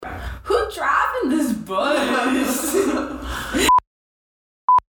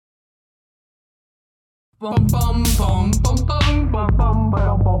Bum bum bum bum bum bum bum bum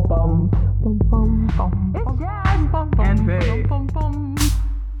bum bum bum bum bum. It's jazz bum bum and bass. Bum bum.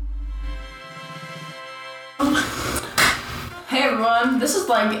 Hey everyone, this is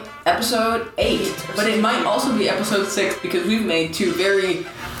like episode 8, but it might also be episode 6 because we've made two very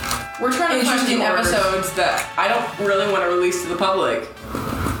We're trying to interesting episodes that I don't really want to release to the public.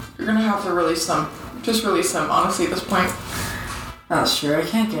 You're gonna have to release them. Just release them, honestly, at this point. That's true, I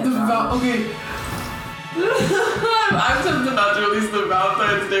can't get that. Okay. I'm tempted not to release the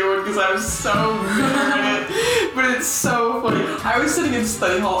Valentine's Day one because I'm so bitter in it. But it's so funny. I was sitting in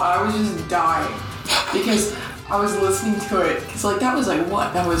study hall and I was just dying because I was listening to it. Because, like, that was like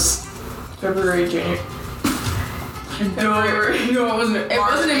what? That was February, January. No, it wasn't. It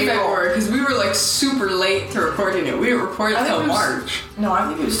wasn't in April. February because we were like super late to recording it. We didn't record it until March. No, I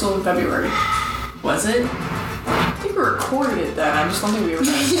think it was still in February. Was it? I think we recorded it then. I just don't think we were. We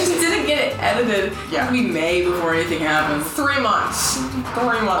just didn't get it edited. Yeah. We may before anything happens. 3 months.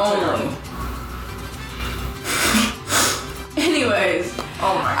 3 months Only. ago. Anyways,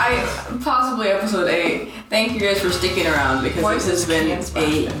 Oh my god. possibly episode 8. Thank you guys for sticking around because Why this is has been cans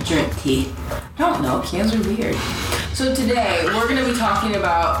a back journey. I don't know, cans are weird. So today we're gonna be talking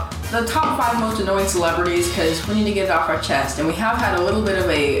about the top 5 most annoying celebrities because we need to get it off our chest, and we have had a little bit of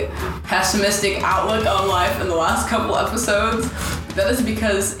a pessimistic outlook on life in the last couple episodes. That is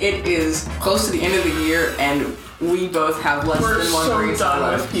because it is close to the end of the year and we both have less We're than one so race done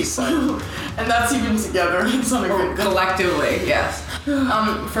left. with pizza. And that's even together. It's not a good Collectively, yes.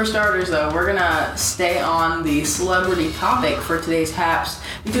 For starters, though, we're gonna stay on the celebrity topic for today's Haps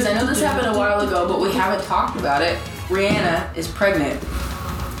because I know this happened a while ago, but we haven't talked about it. Rihanna is pregnant.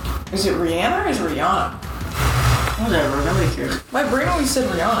 Is it Rihanna or is it Rihanna? Whatever, nobody cares. My brain always said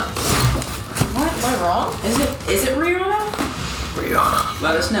Rihanna. What? Am I wrong? Is it Rihanna? Rihanna.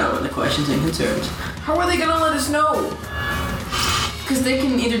 Let us know in the questions and concerns. How are they gonna let us know? Because they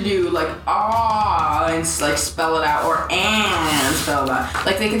can either do like ah and like spell it out or and spell it out.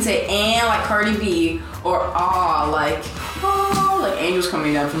 Like they can say and like Cardi B or like angels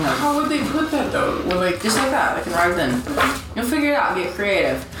coming down from heaven. How would they put that though? Well, like Just like that, I can write it in. You'll figure it out, get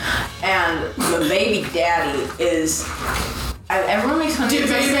creative. And the baby daddy is. Everyone makes fun of me.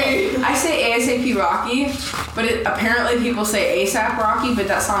 I say ASAP Rocky, but apparently people say ASAP Rocky, but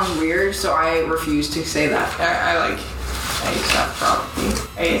that sounds weird, so I refuse to say that. I like ASAP Rocky.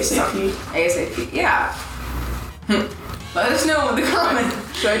 ASAP. ASAP, yeah. Let us know in the comments.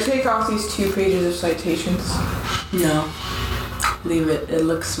 Should I take off these 2 pages of citations? No. Leave it. It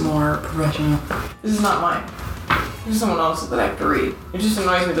looks more professional. This is not mine. This is someone else's that I have to read. It just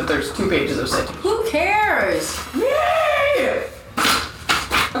annoys me that there's 2 pages of citations. Who cares? Yay!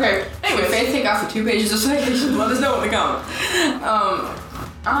 Okay, If anyways. they take off the 2 pages of citation, let us know in the comments.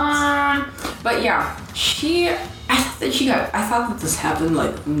 But yeah, I thought that this happened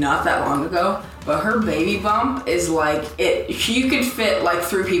like not that long ago, but her baby bump is like you could fit like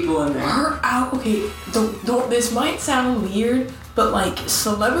 3 people in there. Her out. Okay, don't. This might sound weird, but like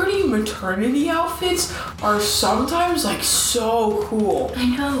celebrity maternity outfits are sometimes like so cool. I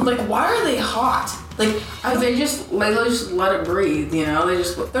know. Like, why are they hot? Like, They just let it breathe, you know?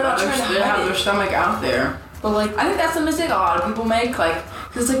 They're not trying to hide have it. their stomach out there. But like, I think that's the mistake a lot of people make, like,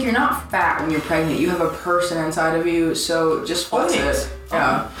 because like you're not fat when you're pregnant. You have a person inside of you, so just flex Own it. it.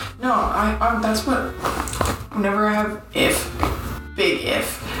 Yeah. No, I that's what. Whenever I have big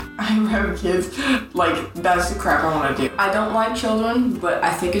if I have kids, like that's the crap I want to do. I don't like children, but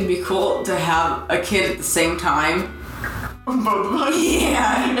I think it'd be cool to have a kid at the same time. Both of us.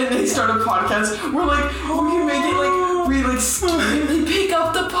 Yeah. And they start a podcast. We're like, we can make it like we like pick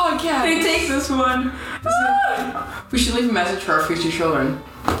up the podcast. They take this one. We should leave a message for our future children.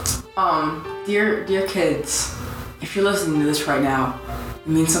 Dear kids, if you're listening to this right now, it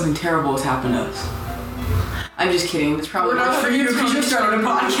means something terrible has happened to us. I'm just kidding. It's probably We're not not for you having because you're starting a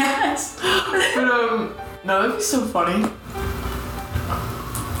fun. podcast. But no, that'd be so funny.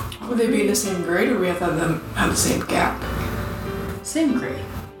 Would they be in the same grade, or we have to have them have the same gap? Same grade.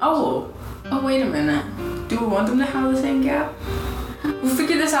 Oh, wait a minute. Do we want them to have the same gap? We'll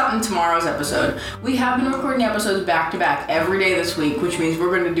figure this out in tomorrow's episode. We have been recording episodes back to back every day this week, which means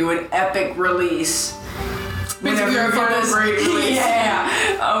we're going to do an epic release. Basically our final grade release.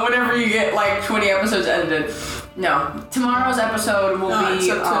 Yeah. Whenever you get like 20 episodes edited. No. Tomorrow's episode will be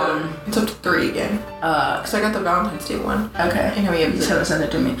it's up to 3 again. Cause I got the Valentine's Day one. Okay. And we have You should send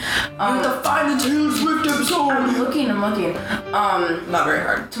it to me. you have to find the Taylor Swift episode. I'm looking. Not very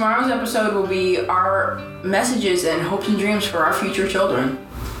hard. Tomorrow's episode will be our messages and hopes and dreams for our future children.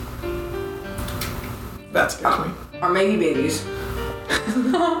 That scares me. Or maybe babies.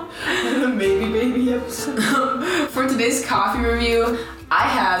 Maybe baby episode. For today's coffee review, I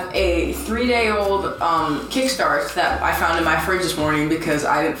have a 3-day-old Kickstart that I found in my fridge this morning because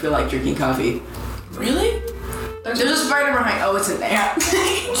I didn't feel like drinking coffee. Really? There's a spider behind. Oh, it's an ant.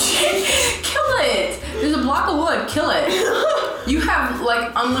 Kill it. There's a block of wood. Kill it. You have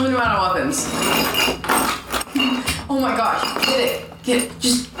like unlimited amount of weapons. Oh my gosh. Get it. Get it.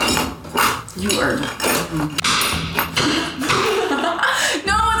 Just. You are.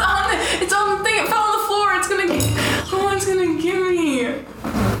 No, it's on the thing. It fell on the floor. It's gonna. Oh, it's gonna get me.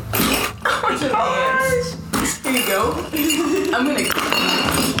 Oh my gosh. Here you go. I'm gonna.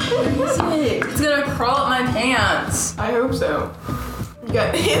 Where is it? It's gonna crawl up my pants. I hope so. You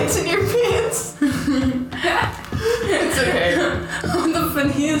got ants in your pants. It's okay. The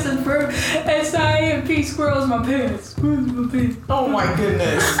funniest and for SIMP squirrels in my pants. Squirrels in my pants. Oh my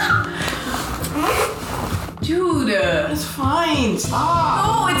goodness. Dude. It's fine. Stop.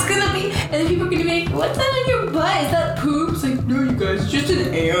 Oh, it's gonna be, and then people are gonna be like, what's that on your butt? Is that poop? It's like, no, you guys, it's just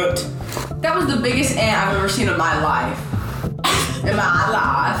an ant. That was the biggest ant I've ever seen in my life. In my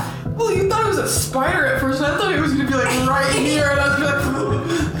life. Well, you thought it was a spider at first, and I thought it was gonna be like right here, and I was gonna be like,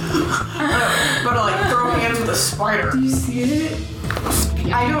 I'm about to like throw hands with a spider. Do you see it?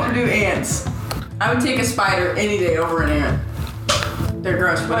 I don't do ants. I would take a spider any day over an ant. They're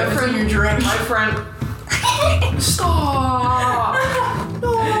gross, but if it's in your drink. My friend. Stop!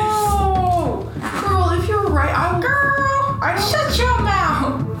 No! Girl, if you're right, I don't. Shut your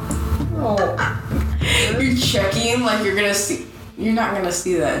mouth! Oh. You're checking like you're gonna see. You're not gonna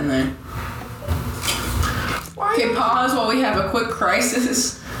see that in there. Why? Okay, pause while we have a quick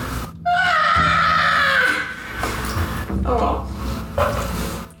crisis. Oh well.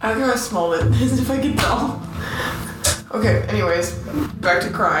 I think I smelled it, as if I could tell. Okay, anyways, back to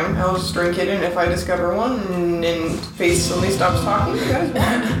crying. I'll just drink it, and if I discover one and Faith suddenly stops talking, you guys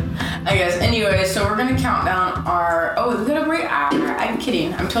won. I guess. Anyway, so we're gonna count down our. Oh, we're gonna rate our. I'm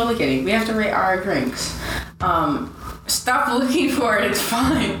kidding. I'm totally kidding. We have to rate our drinks. Stop looking for it. It's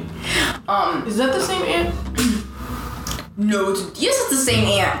fine. Is that the same ant? No. Yes, it's the same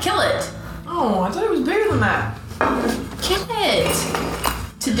ant. Kill it. Oh, I thought it was bigger than that. Kill it.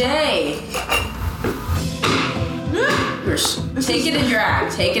 Today. Take it and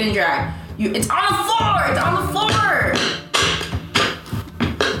drag. Take it and drag. It's on the floor. It's on the floor.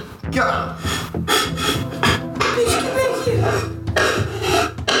 Got him. Bitch, get back here.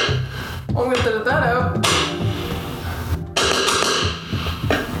 I'm gonna edit that out.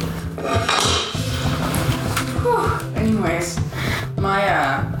 Whew. Anyways, my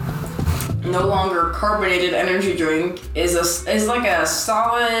no longer carbonated energy drink is like a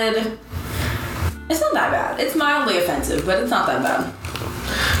solid. It's not that bad. It's mildly offensive, but it's not that bad.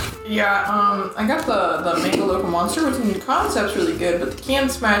 Yeah, I got the Mango Loco Monster, which the concept's really good, but the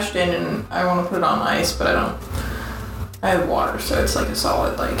can's smashed in and I want to put it on ice, but I have water, so it's like a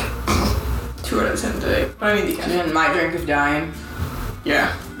solid, like, 2 out of 10 today. But I need the can. And my drink of dying.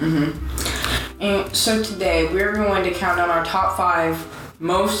 Yeah. And so today, we're going to count down our top 5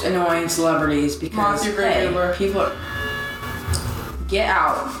 most annoying celebrities because, people are... Get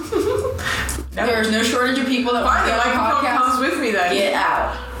out. No. There's no shortage of people that want to get on my podcast. Comes with me then. Get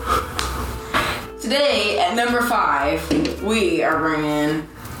out. Today, at number 5, we are bringing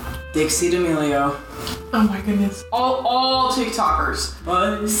Dixie D'Amelio. Oh my goodness. All TikTokers.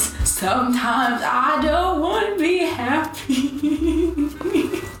 But sometimes I don't want to be happy.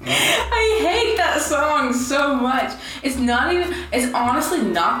 I hate that song so much. It's honestly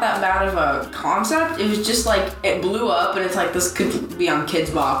not that bad of a concept. It was just like, it blew up and it's like, this could be on Kids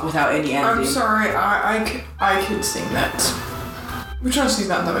Bop without any editing. I'm sorry, I could sing that. Which honestly is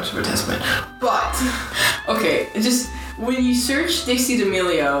not that much of a testament. But. Okay, just, when you search Dixie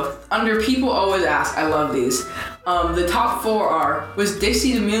D'Amelio, under people always ask, I love these. The top 4 are, was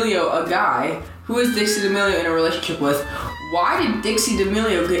Dixie D'Amelio a guy? Who is Dixie D'Amelio in a relationship with? Why did Dixie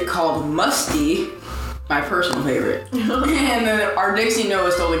D'Amelio get called Musty? My personal favorite. And then are Dixie and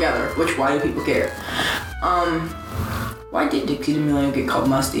Noah still together? Which, why do people care? Why did Dixie D'Amelio get called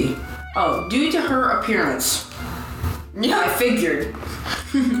Musty? Oh, due to her appearance. Yeah, I figured.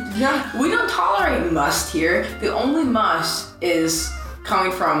 Yeah. We don't tolerate must here. The only must is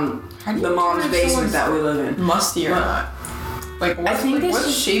coming from the mom's basement that we live in. Musty or not? Like, what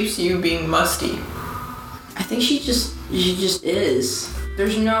shapes you being musty? I think she just is.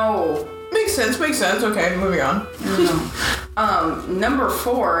 There's no... Makes sense. Okay, moving on. Number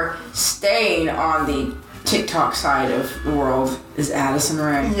 4, staying on the TikTok side of the world, is Addison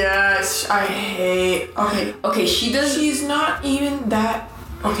Rae. Yes, I hate... Okay, she's not even that...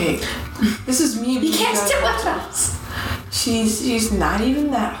 Okay, this is me being... You can't stick with us. she's not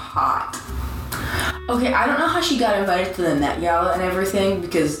even that hot. Okay, I don't know how she got invited to the Met Gala and everything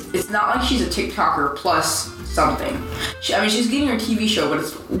because it's not like she's a TikToker plus something. She's getting her TV show, but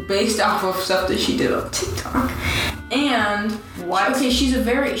it's based off of stuff that she did on TikTok. And what? Okay, she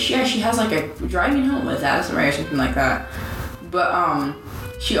has like a Driving Home with Addison Rae or something like that. But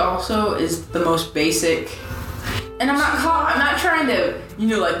she also is the most basic. And I'm not trying to,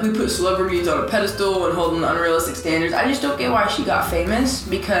 like we put celebrities on a pedestal and hold them to unrealistic standards. I just don't get why she got famous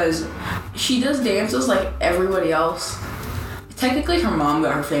because she does dances like everybody else. Technically, her mom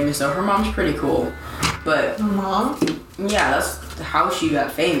got her famous though. Her mom's pretty cool, but Her mom? Yeah, that's how she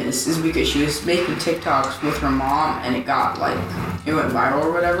got famous is because she was making TikToks with her mom and it went viral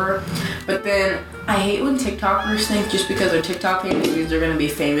or whatever. But then I hate when TikTokers think just because they're TikTok famous means they're gonna be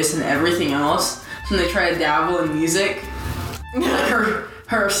famous in everything else. So they try to dabble in music.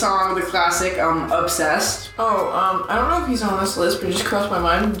 Her song, the classic, Obsessed. Oh, I don't know if he's on this list, but it just crossed my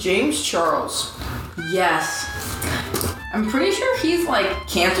mind. James Charles. Yes. I'm pretty sure he's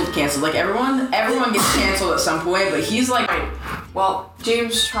canceled. Like everyone gets canceled at some point, but he's like. Well,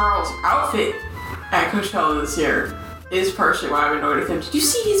 James Charles' outfit at Coachella this year is partially why I'm annoyed with him. Did you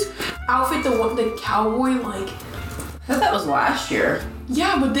see his outfit, the cowboy I thought that was last year.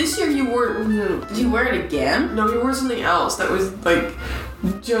 Yeah, but this year he wore. Did he wear it again? No, he wore something else that was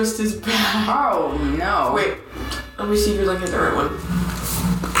just as bad. Oh no. Wait, let me see if you're looking at the right one.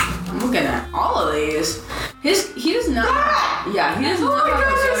 I'm looking at all of these. He does not. That! Yeah, he does Oh not. my have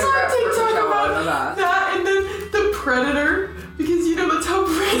gosh, a I saw good TikTok rep for about Coachella. that, and then the Predator, because that's how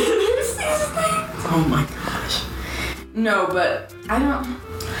Predator sees things. Oh my gosh. No, but I don't.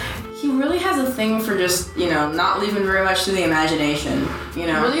 He really has a thing for just not leaving very much to the imagination. He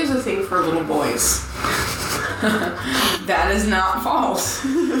really is a thing for little boys. That is not false.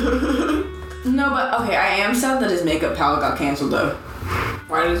 No, but okay, I am sad that his makeup palette got canceled though.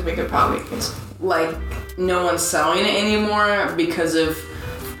 Why does makeup palette get canceled? No one's selling it anymore because of,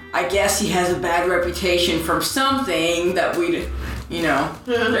 I guess he has a bad reputation from something that I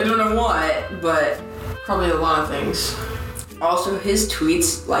don't know what, but probably a lot of things. Also, his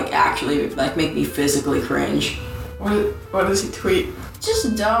tweets actually make me physically cringe. What does he tweet?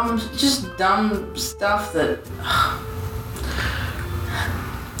 Just dumb stuff that.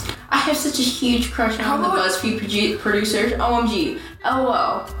 I have such a huge crush on the BuzzFeed producers. OMG.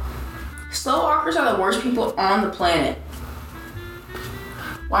 LOL. Slow walkers are the worst people on the planet.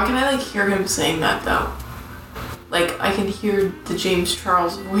 Why can I hear him saying that though? I can hear the James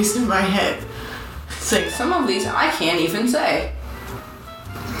Charles voice in my head. Some of these I can't even say.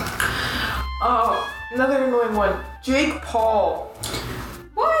 Oh, another annoying one. Jake Paul.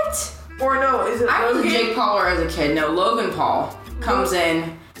 What? Or no, is it I was a Logan? Jake Pauler as a kid. No, Logan Paul comes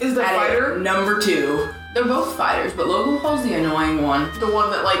in. Is the fighter? Number 2. They're both fighters, but Logan Paul's the annoying one. The one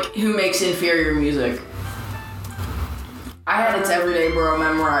that who makes inferior music. I had It's Everyday Bro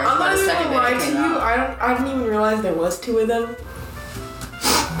memorized by the second day it came out. I didn't even realize there was 2 of them.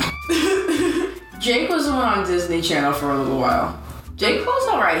 Jake was the one on Disney Channel for a little while. Jake Paul's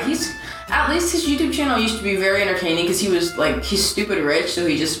alright. At least his YouTube channel used to be very entertaining because he's stupid rich, so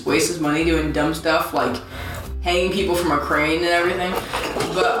he just wastes his money doing dumb stuff hanging people from a crane and everything.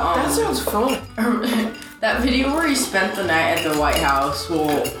 But that sounds fun. That video where he spent the night at the White House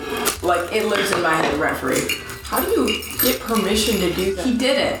it lives in my head rent free. How do you get permission to do that? He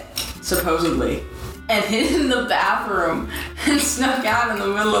did it, supposedly. And hid in the bathroom and snuck out in the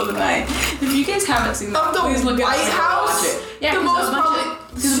middle of the night. If you guys haven't seen that, please look at it and watch it. Yeah,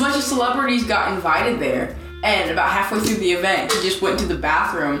 because a bunch of celebrities got invited there. And about halfway through the event, he just went to the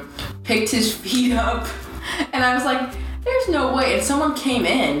bathroom, picked his feet up, and I was like, there's no way. And someone came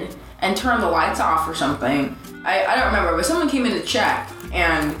in and turned the lights off or something. I don't remember, but someone came in to check,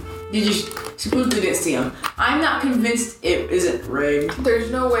 and they just supposedly didn't see him. I'm not convinced it isn't rigged.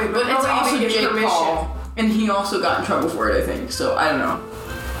 There's no way, but it's also Jake Paul, and he also got in trouble for it, I think. So I don't know.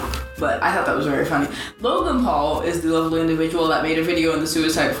 But I thought that was very funny. Logan Paul is the lovely individual that made a video in the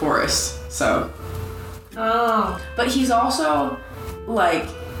Suicide Forest. So. Oh. But he's also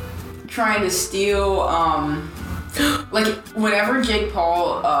trying to steal. Whenever Jake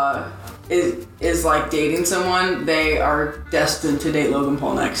Paul is dating someone, they are destined to date Logan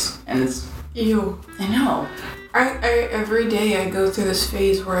Paul next, and it's. Ew. I know. I every day I go through this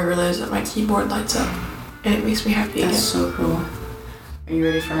phase where I realize that my keyboard lights up, and it makes me happy again. That's so cool. Are you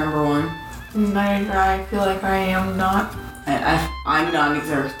ready for number 1? I feel like I am not. I'm not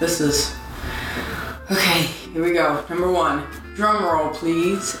either. This is... Okay, here we go. Number 1. Drum roll,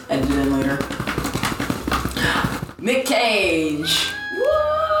 please. Edit it in later. Nick Cage.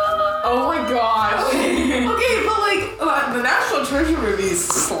 What? Oh my gosh. Okay, but the National Treasure movies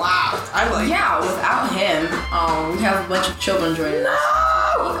slapped. I like. Yeah, without him, we have a bunch of children joining us.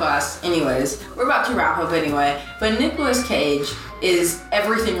 E-class. Anyways, we're about to wrap up anyway. But Nicolas Cage is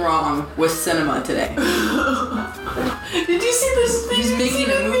everything wrong with cinema today. Did you see this thing? He's making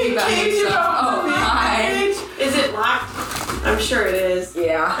a movie about himself. Oh my! Is it locked? I'm sure it is.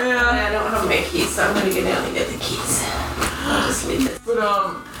 Yeah. I don't have my keys, so I'm gonna go down and get the keys. I'll just leave this.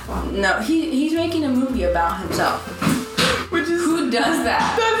 But No, he's making a movie about himself. which is Who does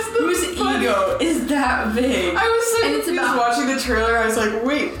that? That's the Whose funny- ego is that big? I was so And it's confused about- watching the trailer. I was like,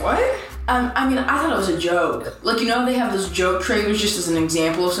 wait, what? I mean, I thought it was a joke. Like, you know, they have those joke trailers just as an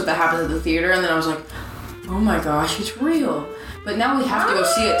example of stuff that happens at the theater, and then I was like, oh my gosh, it's real. But now we have to go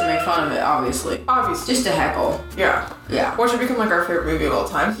see it to make fun of it, obviously. Obviously. Just to heckle. Yeah. Yeah. Watch it become like our favorite movie of all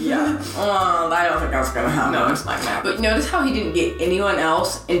time. Yeah. Well, I don't think that's gonna happen. No, it's not gonna happen. But notice how he didn't get anyone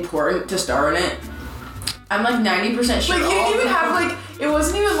else important to star in it? I'm like 90% sure. Like, he all didn't even the- have, like, it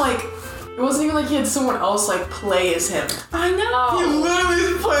wasn't even like he had someone else, like, play as him. I He know. literally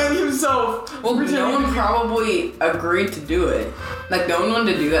is playing himself. Well, no pretending one to be- probably agreed to do it. Like, no one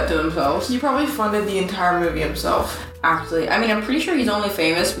wanted to do that to themselves. He probably funded the entire movie himself. Actually, I mean, I'm pretty sure he's only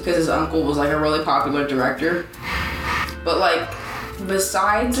famous because his uncle was like a really popular director. But like,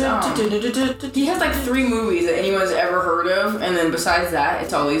 besides, he has like 3 movies that anyone's ever heard of, and then besides that,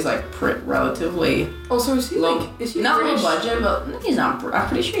 it's all these like relatively Also, is he low, like, is he not low British? budget, but he's not. I'm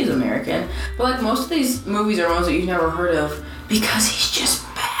pretty sure he's American. But like most of these movies are ones that you've never heard of because he's just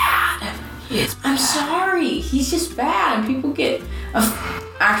bad. I'm sorry, he's just bad, and people get.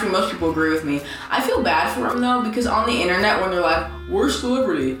 Actually, most people agree with me. I feel bad for him though because on the internet, when they're like, "Worst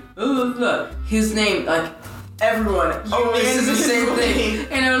celebrity," his name, like everyone always says the same thing,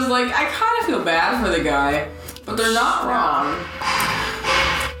 and I was like, I kind of feel bad for the guy, but they're not wrong.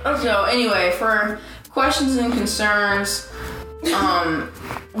 So anyway, for questions and concerns,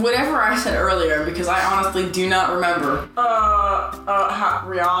 whatever I said earlier, because I honestly do not remember. Rihanna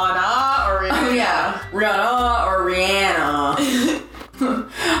or Rihanna? Oh yeah, Rihanna or Rihanna.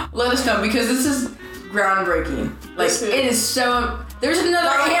 Let us know because this is groundbreaking. Like This is- it is so. There's another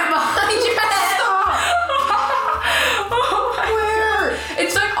ant behind your head. Oh my Where? God.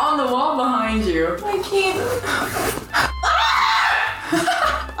 It's like on the wall behind you. I can't.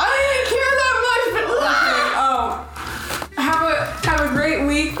 I didn't care that much, but Have a great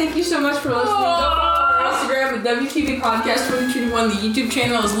week. Thank you so much for listening. Go follow our Instagram at WTV Podcast 2021. The YouTube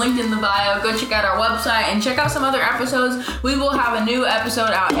channel is linked in the bio. Go check out our website and check out some other episodes. We will have a new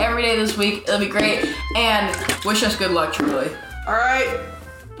episode out every day this week. It'll be great. And wish us good luck, truly. All right.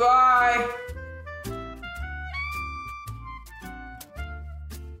 Bye.